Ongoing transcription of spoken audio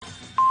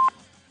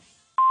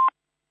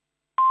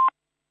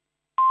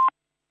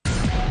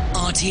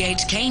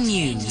RTHK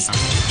News.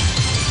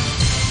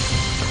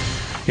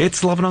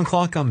 It's 11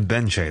 o'clock on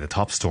Benche, the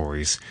top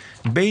stories.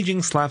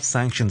 Beijing slaps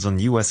sanctions on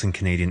U.S. and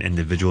Canadian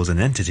individuals and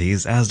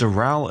entities as the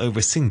row over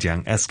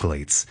Xinjiang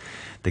escalates.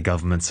 The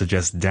government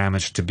suggests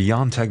damage to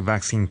BioNTech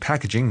vaccine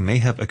packaging may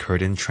have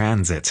occurred in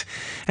transit.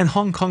 And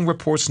Hong Kong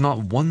reports not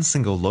one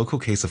single local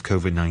case of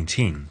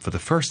COVID-19 for the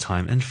first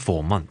time in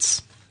 4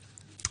 months.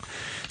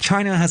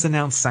 China has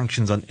announced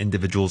sanctions on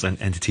individuals and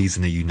entities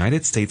in the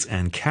United States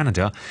and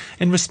Canada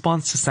in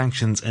response to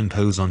sanctions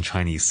imposed on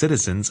Chinese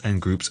citizens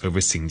and groups over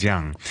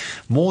Xinjiang.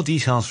 More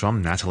details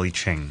from Natalie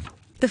Cheng.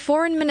 The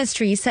Foreign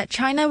Ministry said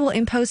China will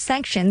impose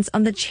sanctions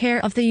on the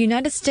chair of the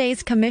United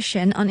States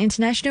Commission on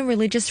International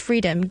Religious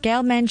Freedom,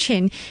 Gao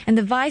Manchin, and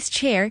the vice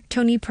chair,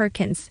 Tony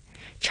Perkins.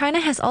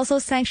 China has also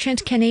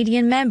sanctioned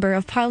Canadian Member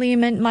of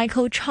Parliament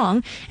Michael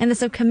Chong and the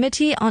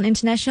Subcommittee on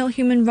International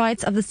Human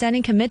Rights of the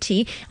Standing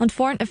Committee on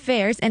Foreign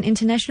Affairs and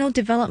International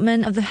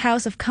Development of the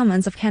House of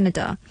Commons of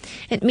Canada.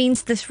 It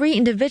means the three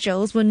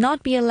individuals will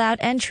not be allowed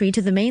entry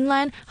to the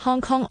mainland,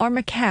 Hong Kong or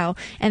Macau,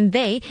 and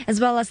they, as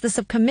well as the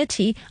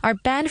subcommittee, are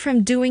banned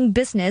from doing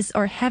business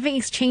or having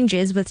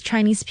exchanges with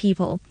Chinese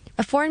people.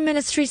 A Foreign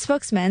Ministry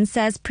spokesman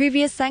says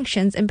previous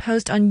sanctions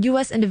imposed on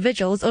U.S.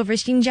 individuals over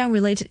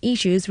Xinjiang-related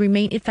issues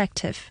remain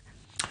effective.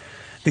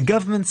 The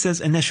government says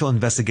initial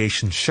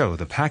investigations show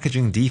the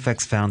packaging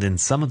defects found in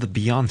some of the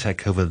BioNTech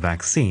COVID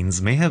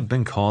vaccines may have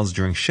been caused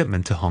during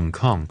shipment to Hong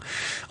Kong.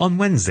 On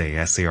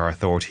Wednesday, SAR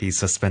authorities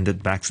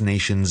suspended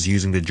vaccinations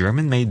using the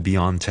German-made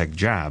BioNTech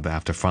jab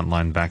after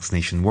frontline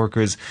vaccination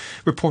workers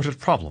reported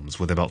problems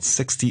with about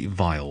 60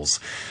 vials.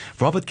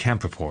 Robert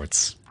Camp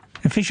reports.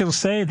 Officials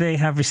say they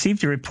have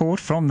received a report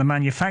from the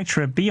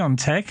manufacturer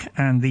BioNTech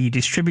and the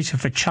distributor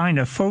for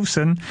China,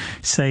 Fosun,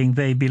 saying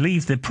they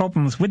believe the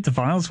problems with the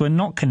vials were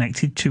not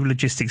connected to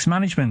logistics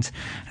management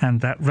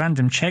and that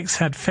random checks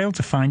had failed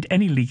to find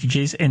any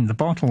leakages in the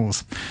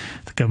bottles.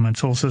 The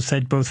government also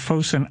said both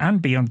Fosun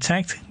and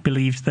BioNTech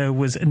believed there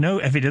was no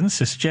evidence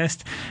to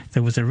suggest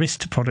there was a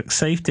risk to product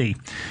safety.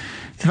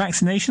 The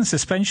vaccination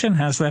suspension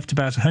has left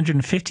about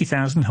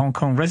 150,000 Hong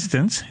Kong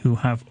residents who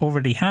have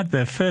already had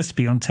their first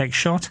BioNTech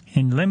shot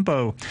in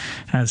limbo,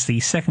 as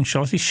the second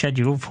shot is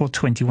scheduled for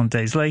 21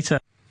 days later.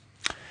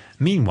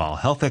 Meanwhile,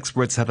 health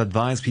experts have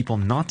advised people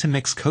not to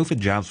mix COVID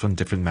jabs from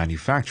different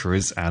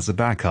manufacturers as a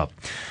backup.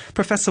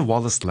 Professor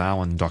Wallace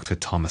Lau and Dr.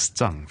 Thomas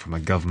Tsang from a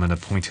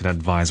government-appointed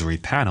advisory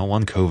panel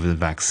on COVID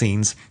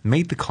vaccines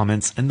made the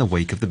comments in the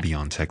wake of the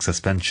BioNTech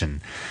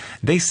suspension.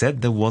 They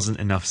said there wasn't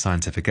enough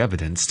scientific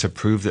evidence to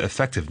prove the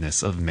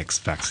effectiveness of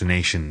mixed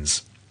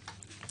vaccinations.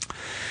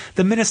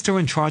 The minister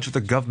in charge of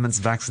the government's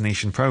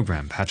vaccination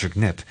program, Patrick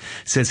Nip,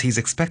 says he's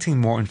expecting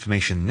more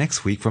information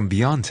next week from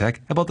BioNTech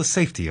about the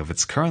safety of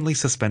its currently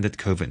suspended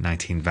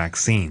COVID-19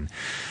 vaccine.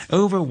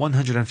 Over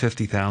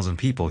 150,000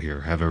 people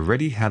here have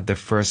already had their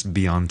first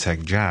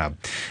BioNTech jab,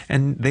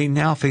 and they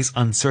now face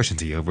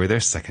uncertainty over their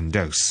second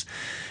dose.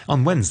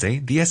 On Wednesday,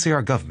 the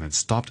SAR government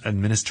stopped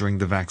administering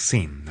the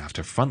vaccine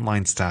after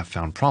frontline staff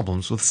found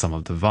problems with some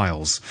of the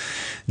vials.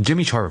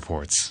 Jimmy Choi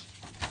reports.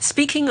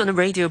 Speaking on a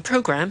radio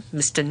program,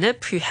 Mr.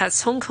 Nip, who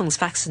heads Hong Kong's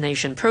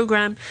vaccination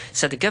program,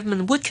 said the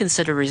government would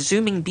consider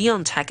resuming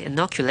BioNTech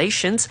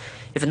inoculations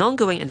if an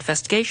ongoing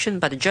investigation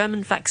by the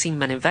German vaccine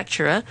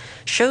manufacturer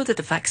showed that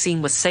the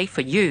vaccine was safe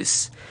for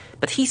use.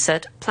 But he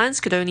said plans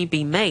could only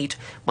be made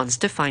once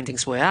the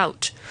findings were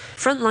out.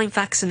 Frontline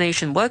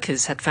vaccination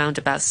workers had found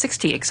about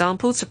 60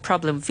 examples of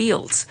problem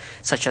vials,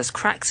 such as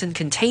cracks in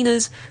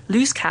containers,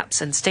 loose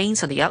caps and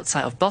stains on the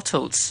outside of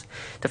bottles.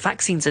 The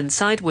vaccines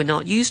inside were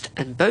not used,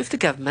 and both the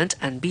government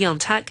and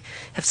BioNTech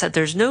have said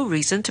there is no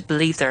reason to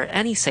believe there are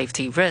any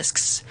safety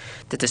risks.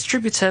 The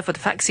distributor for the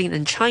vaccine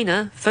in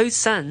China,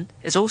 Fosun,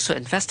 is also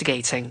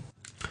investigating.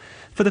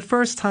 For the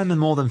first time in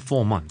more than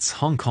 4 months,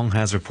 Hong Kong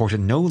has reported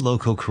no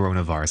local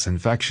coronavirus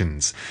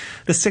infections.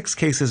 The 6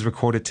 cases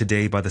recorded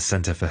today by the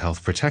Centre for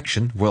Health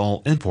Protection were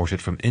all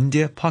imported from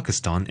India,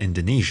 Pakistan,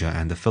 Indonesia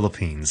and the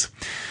Philippines.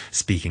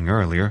 Speaking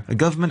earlier, a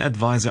government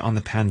advisor on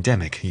the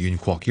pandemic, Yuen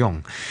Kwok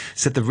Yung,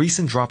 said the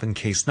recent drop in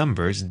case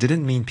numbers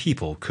didn't mean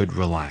people could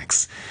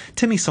relax.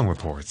 Timmy Song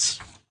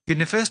reports.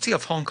 University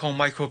of Hong Kong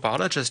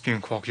microbiologist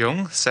Yuen Kwok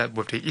Yung said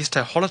with the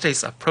Easter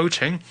holidays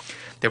approaching,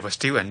 there was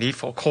still a need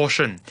for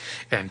caution,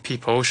 and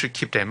people should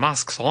keep their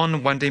masks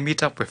on when they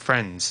meet up with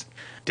friends.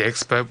 The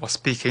expert was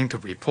speaking to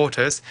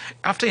reporters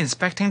after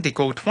inspecting the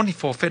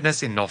Go24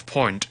 Fitness in North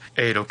Point,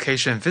 a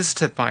location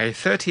visited by a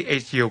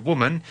 38-year-old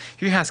woman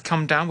who has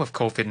come down with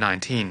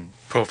COVID-19.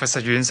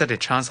 Professor Yuen said the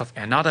chance of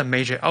another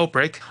major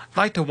outbreak,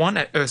 like the one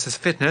at Ursus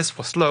Fitness,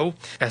 was low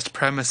as the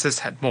premises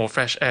had more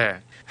fresh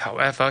air.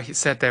 However, he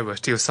said there was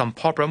still some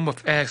problem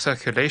with air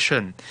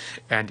circulation,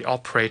 and the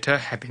operator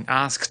had been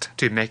asked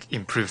to make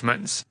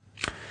improvements.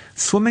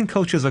 Swimming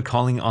coaches are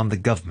calling on the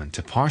government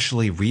to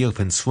partially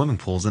reopen swimming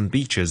pools and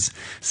beaches,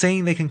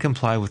 saying they can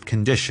comply with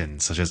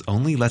conditions such as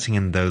only letting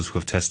in those who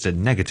have tested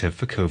negative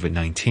for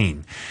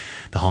COVID-19.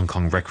 The Hong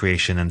Kong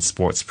Recreation and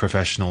Sports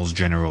Professionals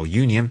General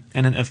Union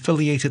and an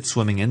affiliated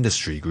swimming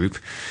industry group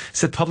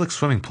said public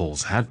swimming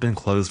pools had been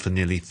closed for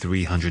nearly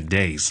 300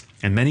 days,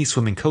 and many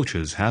swimming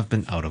coaches have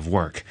been out of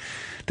work.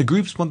 The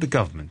groups want the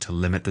government to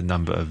limit the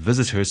number of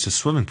visitors to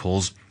swimming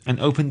pools and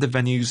open the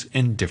venues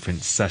in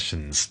different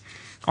sessions.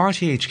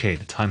 RTHK,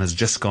 the time has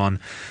just gone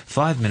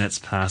 5 minutes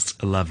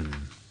past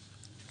 11.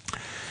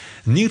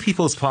 New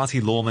People's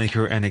Party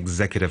lawmaker and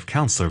executive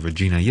councillor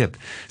Regina Yip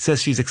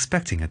says she's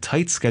expecting a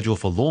tight schedule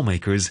for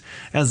lawmakers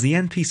as the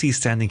NPC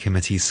Standing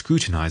Committee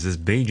scrutinizes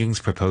Beijing's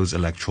proposed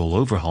electoral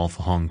overhaul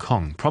for Hong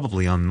Kong,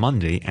 probably on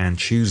Monday and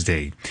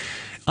Tuesday.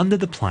 Under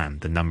the plan,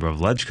 the number of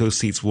LegCo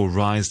seats will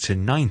rise to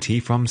 90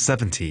 from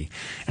 70,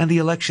 and the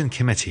election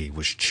committee,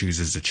 which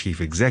chooses the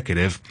chief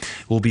executive,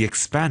 will be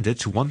expanded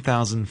to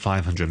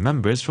 1,500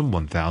 members from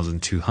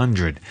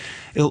 1,200.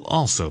 It'll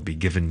also be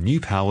given new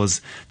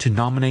powers to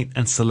nominate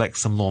and select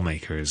some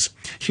lawmakers.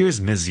 Here's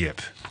Ms.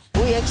 Yip.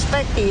 We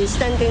expect the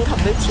Standing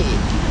Committee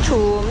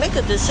to make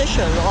a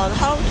decision on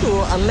how to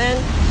amend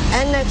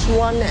Annex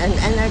 1 and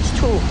Annex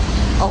 2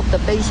 of the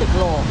Basic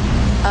Law.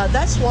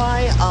 That's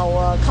why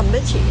our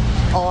committee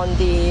on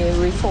the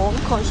reform,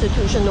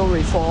 constitutional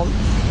reform,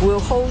 will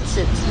hold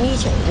its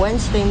meeting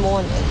Wednesday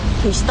morning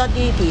to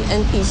study the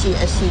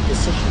NPCSC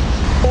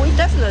decision. We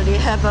definitely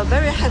have a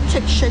very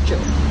hectic schedule,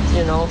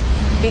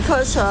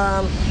 because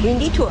we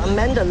need to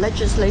amend the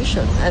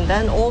legislation and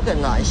then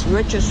organize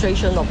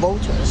registration of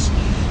voters.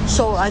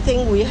 So I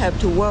think we have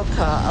to work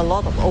a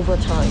lot of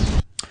overtime.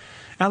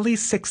 At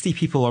least 60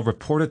 people are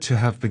reported to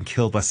have been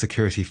killed by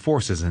security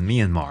forces in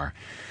Myanmar.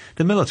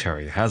 The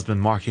military has been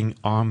marking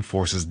Armed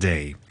Forces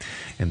Day.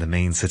 In the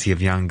main city of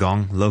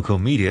Yangon, local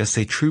media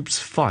say troops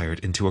fired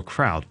into a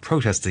crowd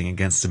protesting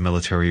against the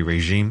military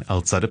regime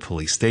outside a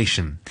police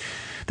station.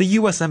 The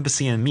U.S.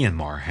 Embassy in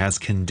Myanmar has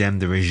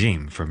condemned the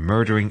regime for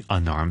murdering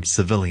unarmed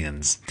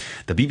civilians.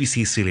 The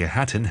BBC's Celia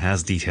Hatton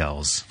has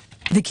details.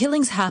 The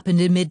killings happened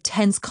amid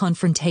tense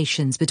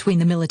confrontations between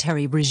the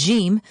military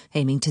regime,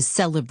 aiming to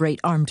celebrate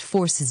Armed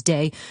Forces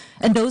Day,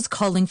 and those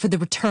calling for the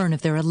return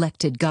of their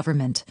elected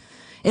government.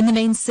 In the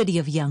main city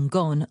of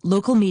Yangon,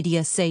 local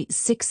media say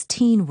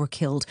 16 were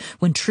killed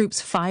when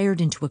troops fired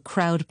into a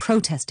crowd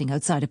protesting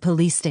outside a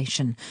police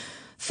station.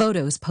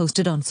 Photos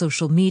posted on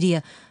social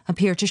media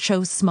appear to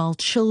show small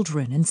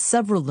children in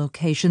several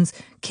locations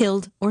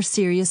killed or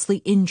seriously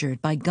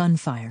injured by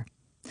gunfire.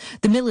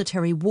 The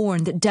military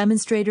warned that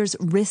demonstrators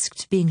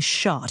risked being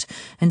shot,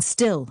 and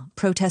still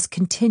protests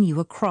continue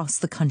across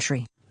the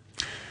country.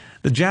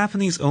 The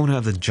Japanese owner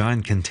of the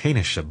giant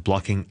container ship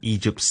blocking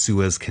Egypt's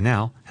Suez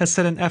Canal has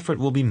said an effort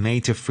will be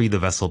made to free the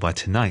vessel by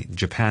tonight,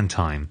 Japan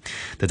time.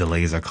 The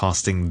delays are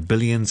costing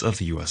billions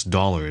of US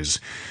dollars.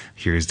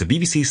 Here's the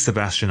BBC's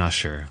Sebastian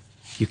Usher.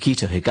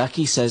 Yukito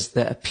Higaki says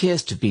there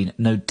appears to have been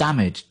no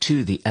damage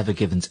to the Ever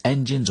Given's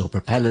engines or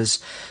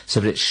propellers,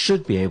 so that it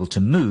should be able to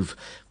move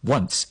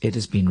once it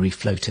has been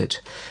refloated.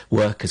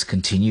 Work has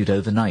continued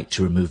overnight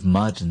to remove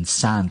mud and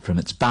sand from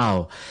its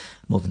bow.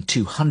 More than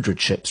 200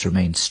 ships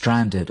remain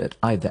stranded at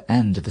either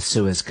end of the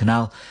Suez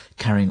Canal,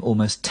 carrying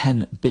almost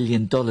 $10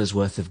 billion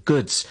worth of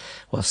goods,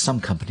 while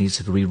some companies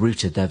have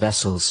rerouted their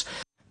vessels.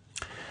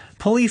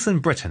 Police in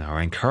Britain are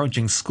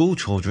encouraging school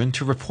children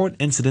to report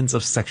incidents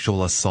of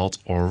sexual assault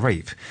or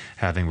rape,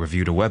 having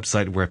reviewed a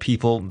website where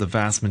people, the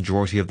vast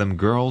majority of them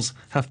girls,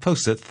 have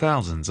posted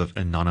thousands of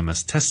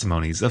anonymous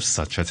testimonies of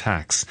such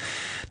attacks.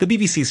 The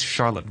BBC's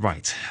Charlotte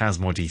Wright has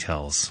more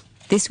details.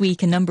 This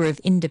week, a number of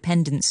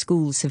independent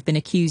schools have been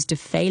accused of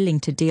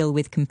failing to deal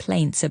with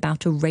complaints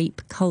about a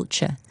rape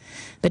culture.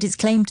 But it's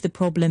claimed the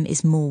problem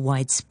is more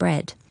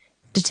widespread.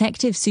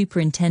 Detective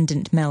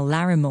Superintendent Mel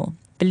Larimore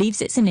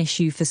believes it's an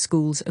issue for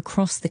schools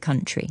across the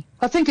country.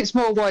 I think it's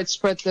more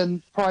widespread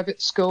than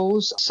private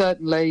schools.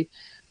 Certainly,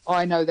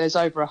 I know there's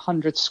over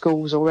 100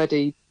 schools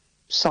already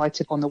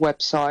cited on the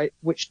website,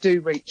 which do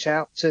reach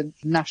out to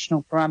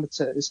national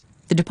parameters.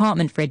 The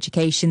Department for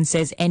Education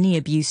says any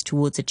abuse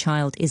towards a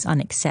child is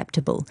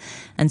unacceptable,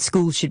 and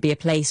schools should be a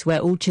place where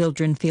all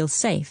children feel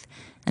safe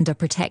and are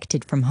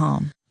protected from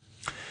harm.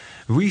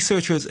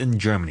 Researchers in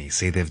Germany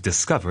say they've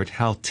discovered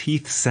how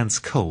teeth sense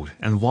code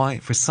and why,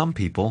 for some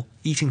people,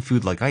 eating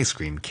food like ice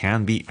cream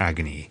can be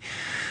agony.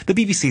 The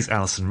BBC's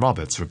Alison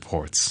Roberts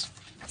reports.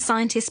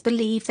 Scientists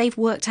believe they've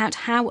worked out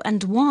how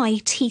and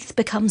why teeth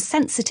become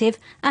sensitive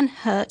and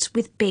hurt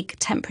with big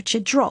temperature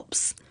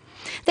drops.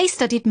 They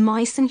studied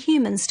mice and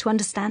humans to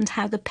understand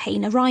how the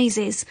pain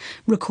arises,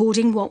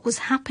 recording what was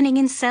happening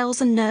in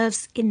cells and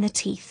nerves in the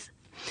teeth.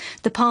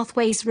 The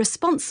pathways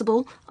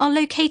responsible are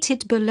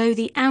located below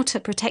the outer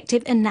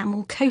protective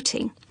enamel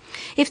coating.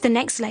 If the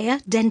next layer,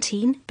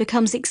 dentine,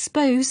 becomes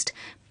exposed,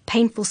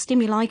 painful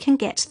stimuli can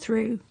get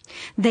through.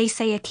 They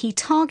say a key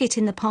target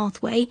in the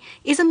pathway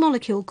is a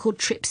molecule called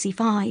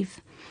TRPC5,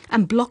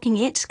 and blocking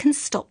it can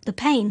stop the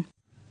pain.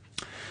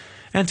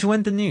 And to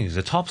end the news,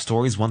 the top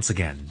stories once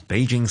again.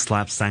 Beijing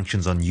slaps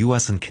sanctions on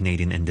US and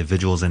Canadian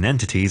individuals and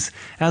entities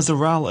as the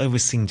row over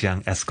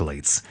Xinjiang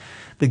escalates.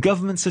 The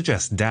government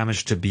suggests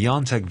damage to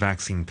BioNTech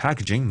vaccine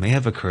packaging may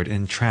have occurred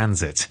in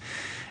transit.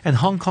 And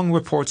Hong Kong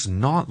reports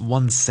not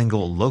one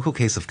single local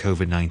case of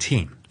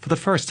COVID-19 for the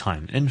first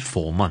time in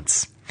 4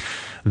 months.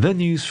 The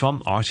news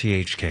from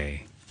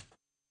RTHK.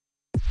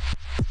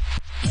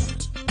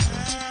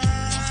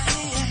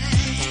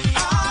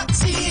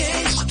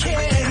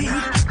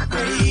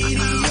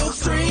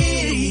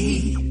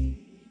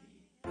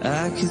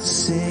 I could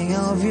sing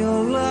of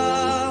your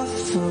love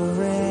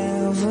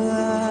forever.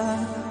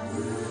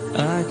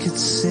 I could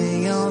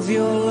sing of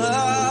your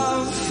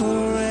love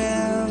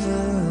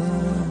forever.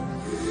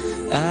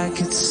 I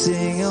could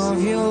sing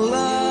of your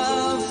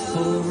love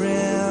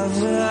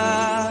forever.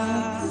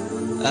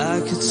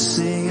 I could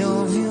sing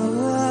of your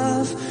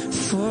love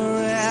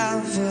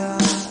forever.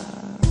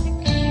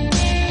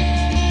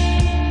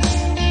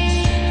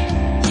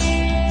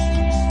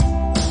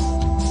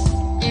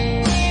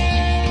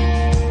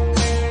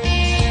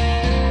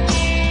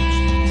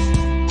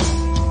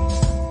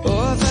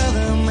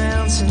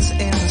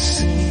 In the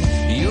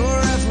sea, your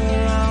ever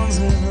arms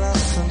with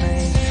love for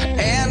me,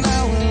 and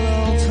I will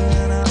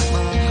open up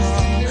my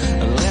heart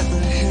and let the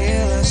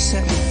healer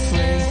set me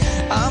free.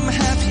 I'm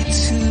happy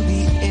to be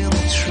in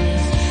the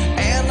truth,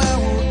 and I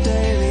will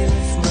daily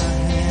lift my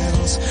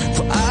hands,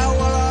 for I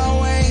will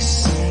always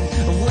sing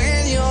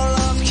when your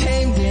love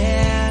came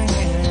down.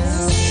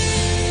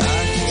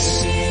 I could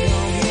sing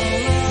of your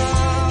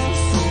love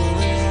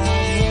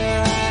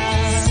forever.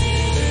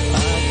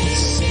 I could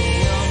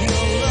sing of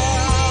your love.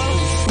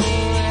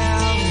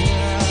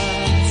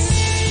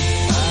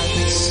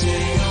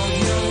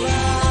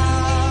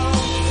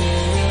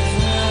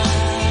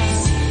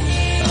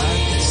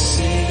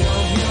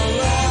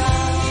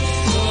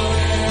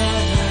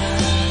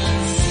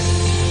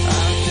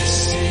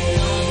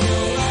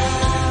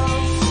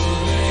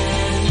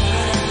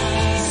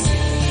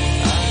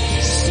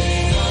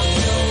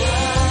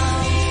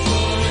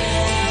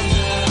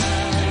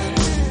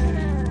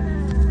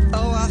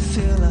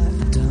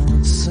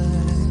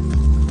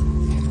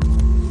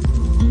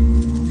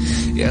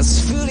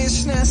 It's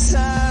foolishness,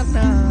 I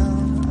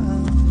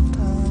know,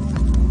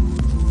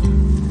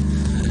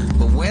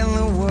 but when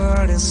the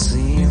world is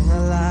seeing the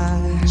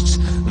light,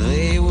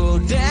 they will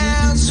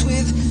dance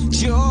with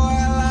joy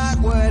like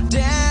we're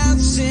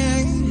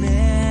dancing now.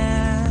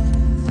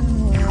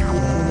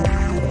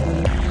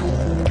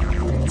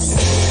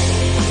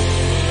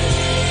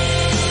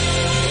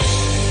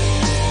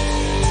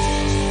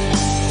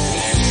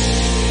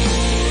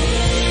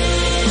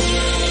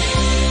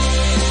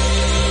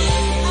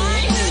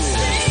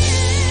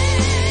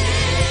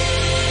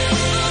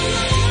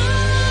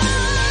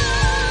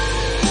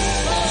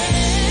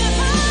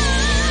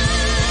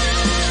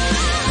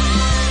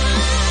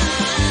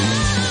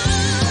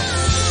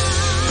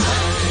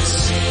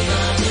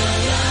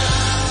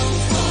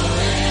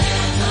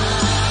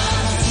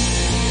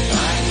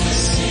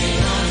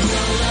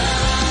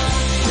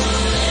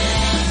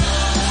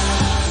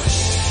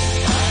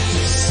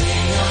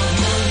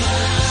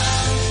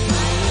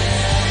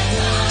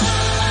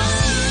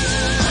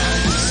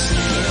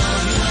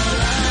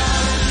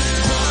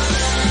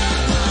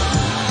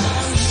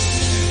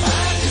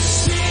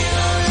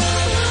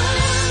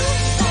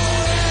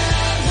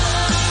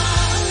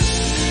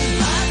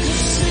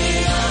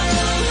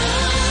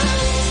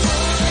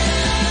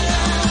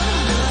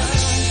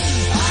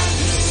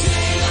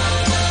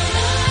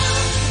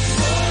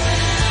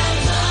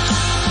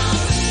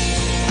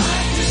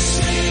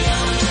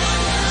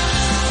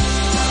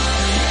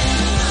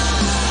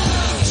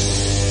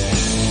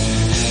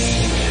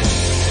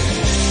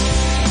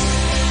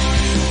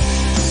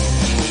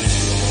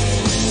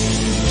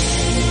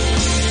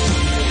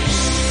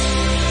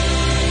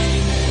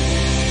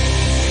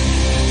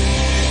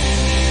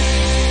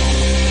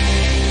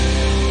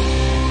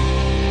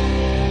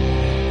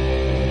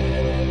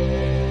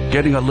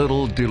 Getting a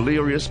little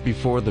delirious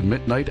before the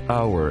midnight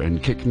hour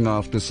and kicking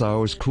off this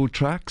hour's cool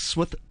tracks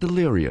with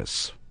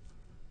Delirious.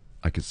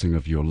 I could sing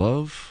of your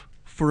love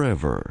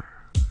forever.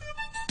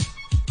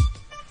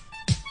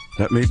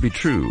 That may be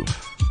true,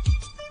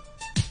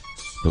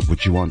 but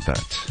would you want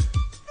that?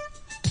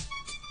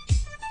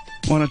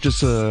 Why not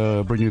just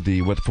bring you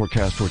the weather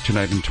forecast for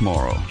tonight and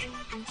tomorrow?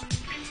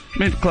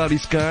 Mainly cloudy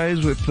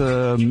skies with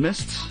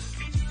mist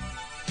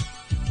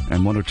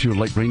and 1 or 2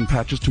 light rain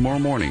patches tomorrow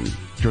morning.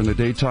 During the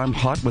daytime,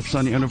 hot with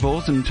sunny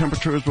intervals, and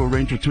temperatures will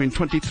range between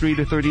 23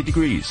 to 30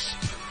 degrees.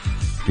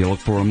 The outlook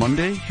for a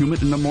Monday,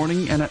 humid in the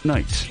morning and at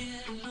night.